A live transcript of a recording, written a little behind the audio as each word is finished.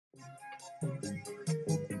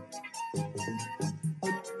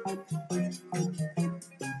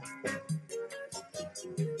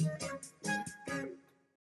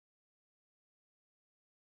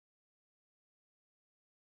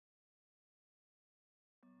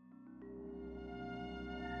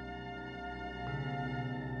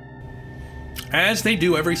As they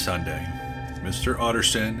do every Sunday, Mr.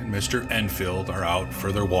 Utterson and Mr. Enfield are out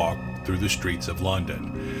for their walk through the streets of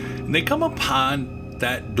London. And they come upon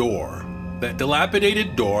that door, that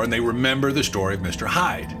dilapidated door, and they remember the story of Mr.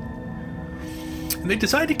 Hyde. And they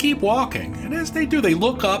decide to keep walking. And as they do, they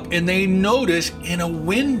look up and they notice in a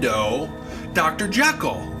window Dr.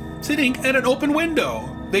 Jekyll sitting at an open window.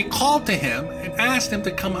 They call to him and ask him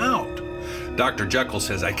to come out. Dr. Jekyll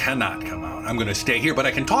says, "I cannot come out. I'm going to stay here, but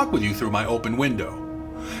I can talk with you through my open window."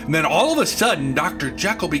 And then all of a sudden, Dr.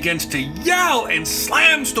 Jekyll begins to yell and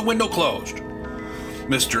slams the window closed.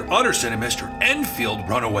 Mr. Utterson and Mr. Enfield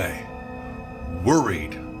run away,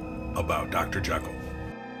 worried about Dr. Jekyll.